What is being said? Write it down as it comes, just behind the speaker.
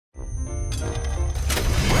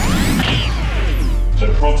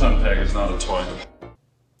proton pack is not a toy.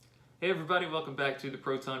 Hey everybody, welcome back to The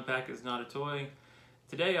Proton Pack is Not a Toy.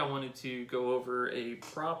 Today I wanted to go over a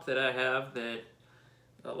prop that I have that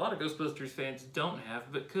a lot of Ghostbusters fans don't have,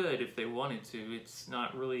 but could if they wanted to. It's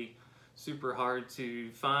not really super hard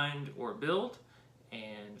to find or build,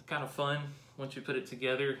 and kind of fun once you put it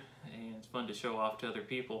together, and it's fun to show off to other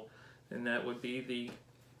people. And that would be the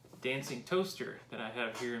dancing toaster that I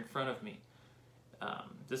have here in front of me.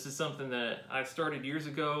 This is something that I started years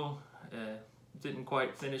ago. Didn't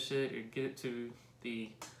quite finish it or get it to the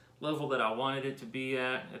level that I wanted it to be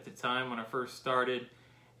at the time when I first started,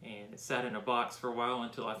 and it sat in a box for a while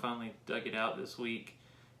until I finally dug it out this week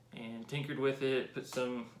and tinkered with it, put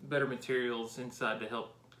some better materials inside to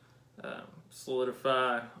help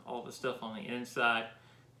solidify all the stuff on the inside,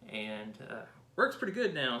 and works pretty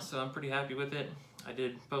good now, so I'm pretty happy with it. I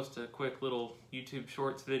did post a quick little YouTube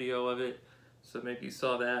Shorts video of it, so maybe you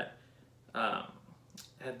saw that.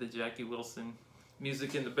 Had the Jackie Wilson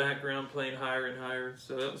music in the background playing higher and higher,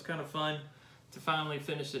 so that was kind of fun to finally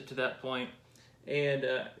finish it to that point. And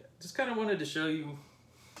just kind of wanted to show you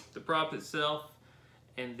the prop itself,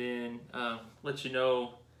 and then let you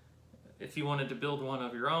know if you wanted to build one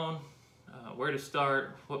of your own, where to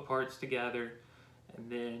start, what parts to gather,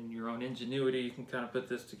 and then your own ingenuity. You can kind of put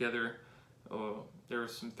this together. There are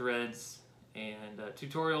some threads and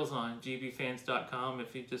tutorials on gbfans.com.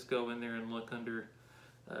 If you just go in there and look under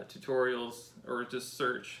tutorials, or just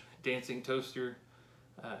search dancing toaster,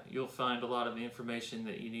 you'll find a lot of the information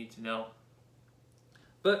that you need to know.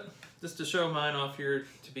 But just to show mine off here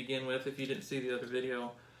to begin with, if you didn't see the other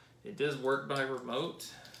video, it does work by remote.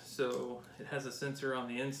 So it has a sensor on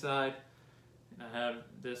the inside, and I have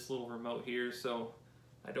this little remote here, so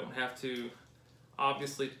I don't have to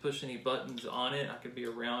obviously push any buttons on it. I could be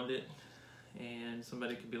around it and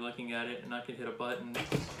somebody could be looking at it, and I could hit a button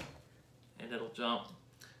and it'll jump.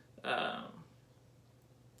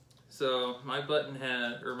 So my button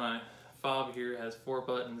my fob here has 4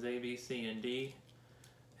 buttons, A, B, C, and D.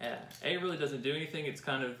 A really doesn't do anything. It's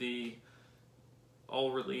kind of the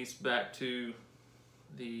all release back to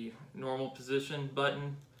the normal position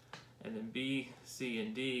button, and then B, C,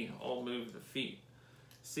 and D all move the feet.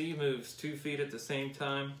 C moves 2 feet at the same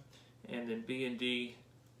time, and then B and D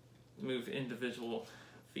move individual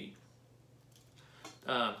feet.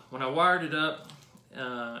 When I wired it up,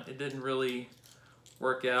 it didn't really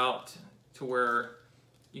work out to where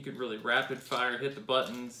you could really rapid fire hit the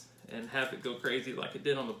buttons and have it go crazy like it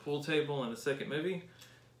did on the pool table in the second movie,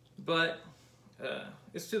 but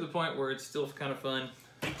it's to the point where it's still kind of fun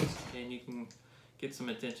and you can get some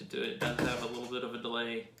attention to it. It does have a little bit of a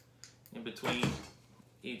delay in between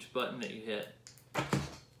each button that you hit,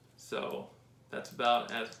 so that's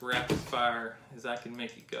about as rapid fire as I can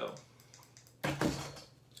make it go.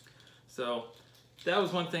 So that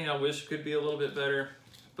was one thing I wish could be a little bit better,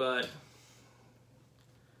 but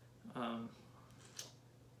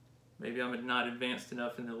maybe I'm not advanced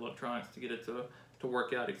enough in the electronics to get it to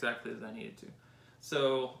work out exactly as I needed to.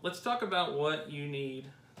 So let's talk about what you need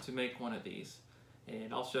to make one of these,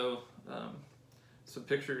 and I'll show some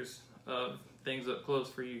pictures of things up close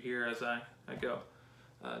for you here as I go.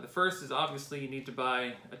 The first is obviously you need to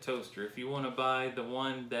buy a toaster. If you want to buy the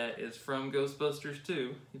one that is from Ghostbusters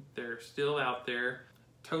 2, they're still out there.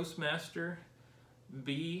 Toastmaster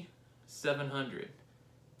B700.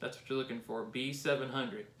 That's what you're looking for,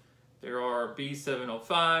 B700. There are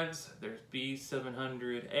B705s, there's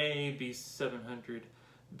B700A,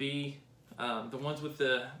 B700B. The ones with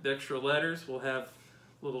the extra letters will have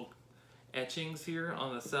little etchings here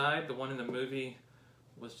on the side. The one in the movie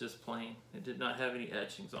was just plain. It did not have any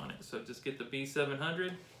etchings on it. So just get the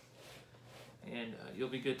B700 and you'll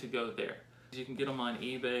be good to go there. You can get them on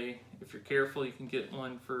eBay. If you're careful, you can get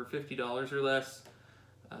one for $50 or less.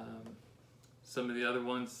 Some of the other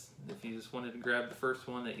ones, if you just wanted to grab the first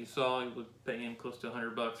one that you saw, you would pay in close to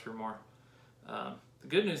 $100 or more. The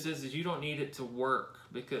good news is you don't need it to work,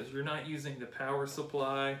 because you're not using the power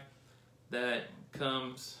supply that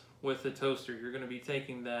comes with the toaster. You're going to be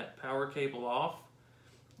taking that power cable off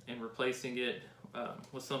and replacing it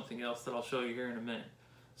with something else that I'll show you here in a minute.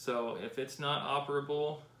 So if it's not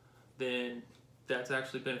operable, then that's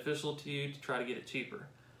actually beneficial to you to try to get it cheaper.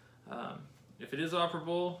 If it is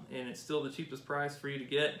operable and it's still the cheapest price for you to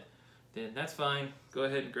get, then that's fine. Go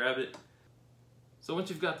ahead and grab it. So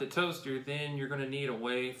once you've got the toaster, then you're going to need a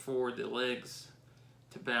way for the legs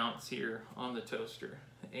to bounce here on the toaster.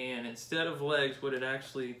 And instead of legs,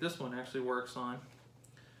 this one actually works on,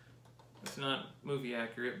 it's not movie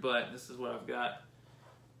accurate, but this is what I've got.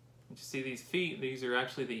 You see these feet? These are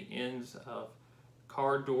actually the ends of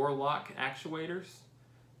car door lock actuators,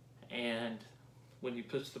 and when you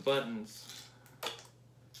push the buttons,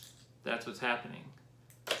 that's what's happening.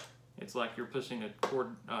 It's like you're pushing a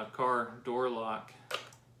car door lock,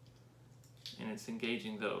 and it's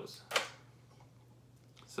engaging those.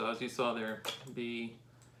 So as you saw there, B,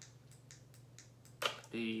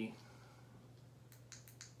 D,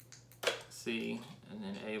 C, and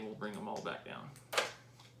then A will bring them all back down.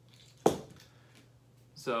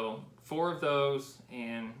 So 4 of those,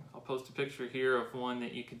 and I'll post a picture here of one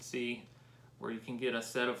that you can see where you can get a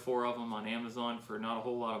set of 4 of them on Amazon for not a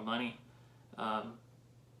whole lot of money.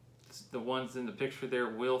 The ones in the picture there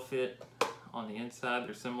will fit on the inside.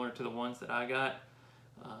 They're similar to the ones that I got.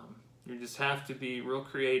 You just have to be real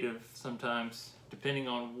creative sometimes, depending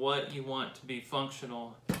on what you want to be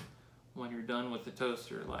functional when you're done with the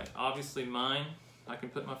toaster. Like obviously mine, I can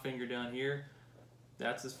put my finger down here.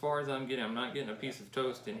 That's as far as I'm getting. I'm not getting a piece of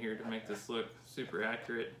toast in here to make this look super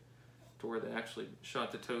accurate to where they actually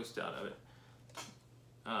shot the toast out of it.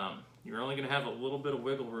 You're only going to have a little bit of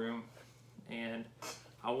wiggle room, and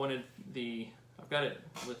I wanted I've got it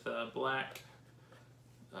with black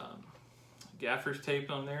gaffer's tape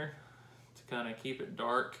on there to kind of keep it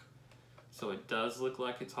dark so it does look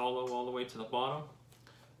like it's hollow all the way to the bottom,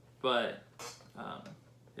 but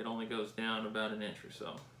it only goes down about 1 inch or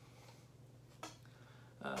so.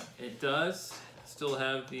 It does still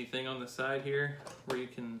have the thing on the side here where you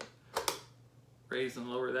can raise and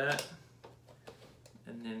lower that,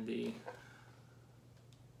 and then the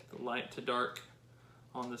light to dark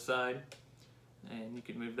on the side, and you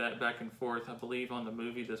can move that back and forth. I believe on the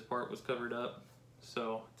movie this part was covered up,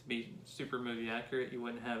 so to be super movie accurate you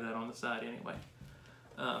wouldn't have that on the side anyway.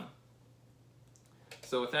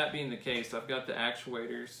 So with that being the case, I've got the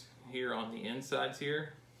actuators here on the insides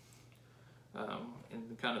here,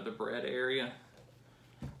 in kind of the bread area,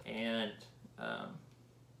 and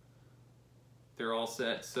they're all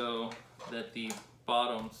set so that the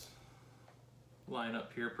bottoms line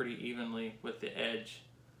up here pretty evenly with the edge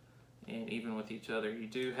and even with each other. You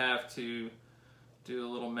do have to do a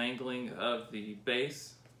little mangling of the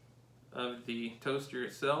base of the toaster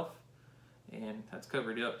itself, and that's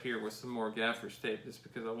covered up here with some more gaffer's tape just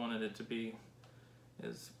because I wanted it to be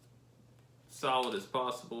as solid as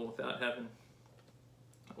possible without having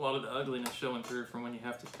a lot of the ugliness showing through from when you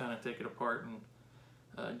have to kind of take it apart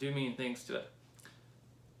and do mean things to it.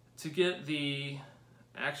 To get the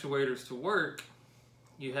actuators to work,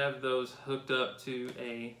 you have those hooked up to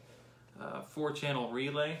a 4-channel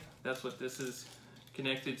relay. That's what this is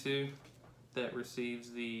connected to, that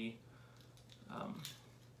receives the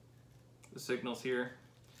signals here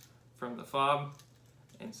from the fob.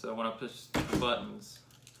 And so when I push the buttons,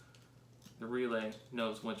 the relay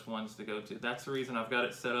knows which ones to go to. That's the reason I've got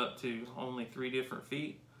it set up to only 3 different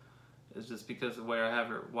feet, is just because of the way I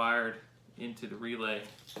have it wired into the relay.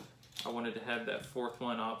 I wanted to have that 4th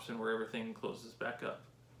one option where everything closes back up.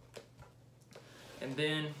 And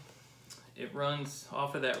then it runs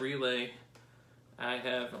off of that relay. I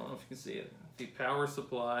don't know if you can see it, the power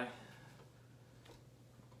supply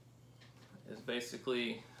is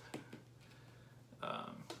basically, kind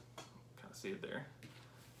of see it there,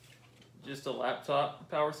 just a laptop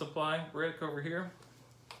power supply brick over here,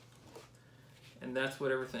 and that's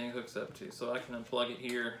what everything hooks up to. So I can unplug it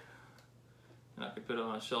here, and I could put it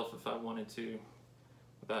on a shelf if I wanted to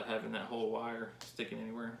without having that whole wire sticking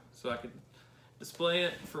anywhere. So I could display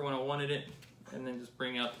it for when I wanted it, and then just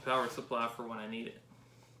bring out the power supply for when I need it.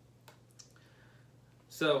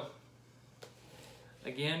 So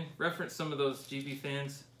again, reference some of those GB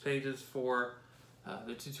Fans pages for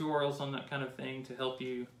the tutorials on that kind of thing to help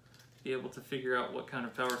you be able to figure out what kind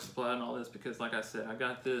of power supply and all this, because like I said, I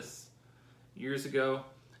got this years ago,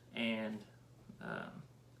 and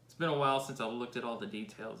it's been a while since I looked at all the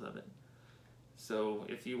details of it. So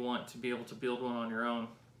if you want to be able to build one on your own,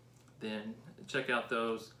 then check out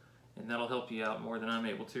those, and that'll help you out more than I'm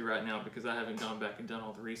able to right now, because I haven't gone back and done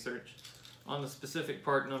all the research on the specific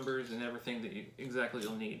part numbers and everything that exactly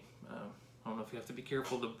you'll need. I don't know if you have to be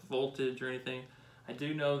careful of the voltage or anything. I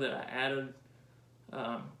do know that I added,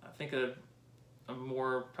 I think a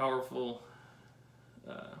more powerful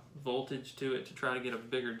voltage to it to try to get a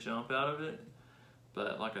bigger jump out of it.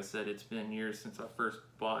 But like I said, it's been years since I first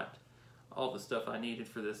bought all the stuff I needed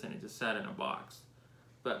for this, and it just sat in a box.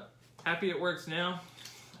 But happy it works now,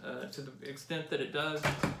 to the extent that it does.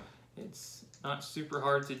 It's not super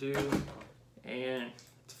hard to do, and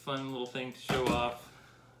it's a fun little thing to show off.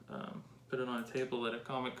 Put it on a table at a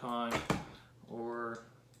Comic-Con, or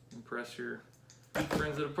impress your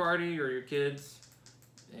friends at a party or your kids.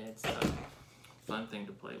 It's a fun thing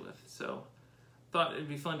to play with. So thought it'd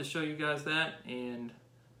be fun to show you guys that, and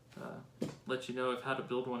let you know of how to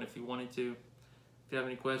build one if you wanted to. If you have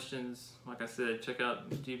any questions, like I said, check out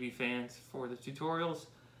GB Fans for the tutorials,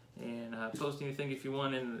 and post anything if you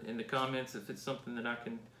want in the comments if it's something that I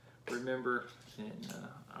can remember, and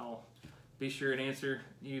I'll be sure and answer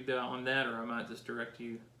you on that, or I might just direct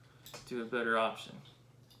you to a better option.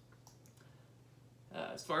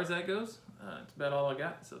 As far as that goes, that's about all I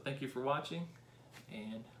got. So thank you for watching,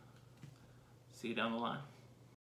 and see you down the line.